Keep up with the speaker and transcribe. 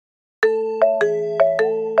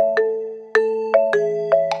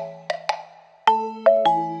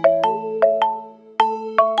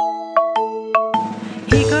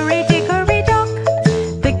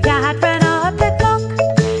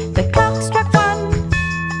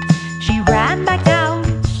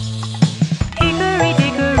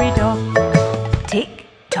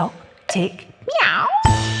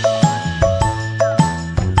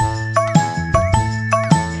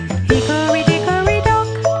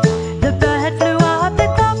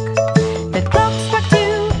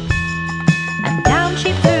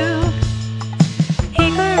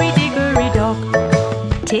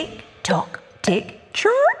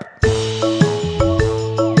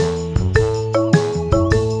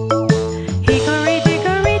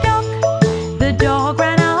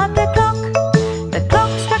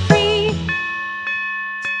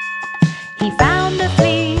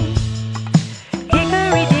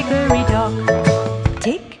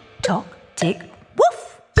tock, tick,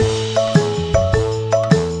 woof!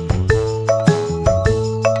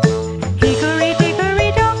 Hickory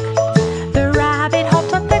dickory dock, the rabbit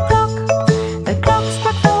hopped up the clock. The clock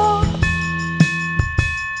struck 4.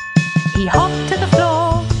 He hopped to the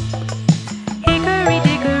floor. Hickory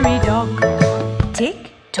dickory dock,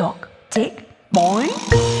 tick, tock, tick, boing!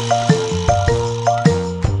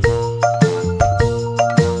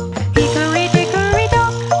 Hickory dickory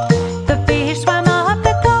dock, the fish swam up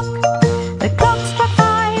the clock. The clock struck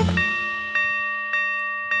 5.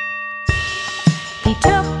 He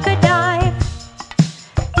took a dive.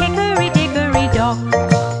 Hickory dickory dock,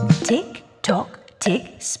 tick, tock, tick,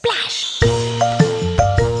 splash!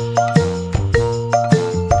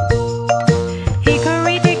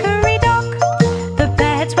 Hickory dickory dock, the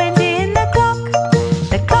beds went in the clock.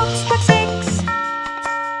 The clock struck 6,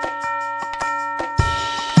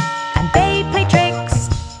 and they played tricks.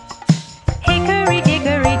 Hickory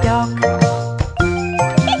dickory dock,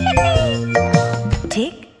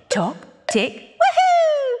 tick, tock, tick,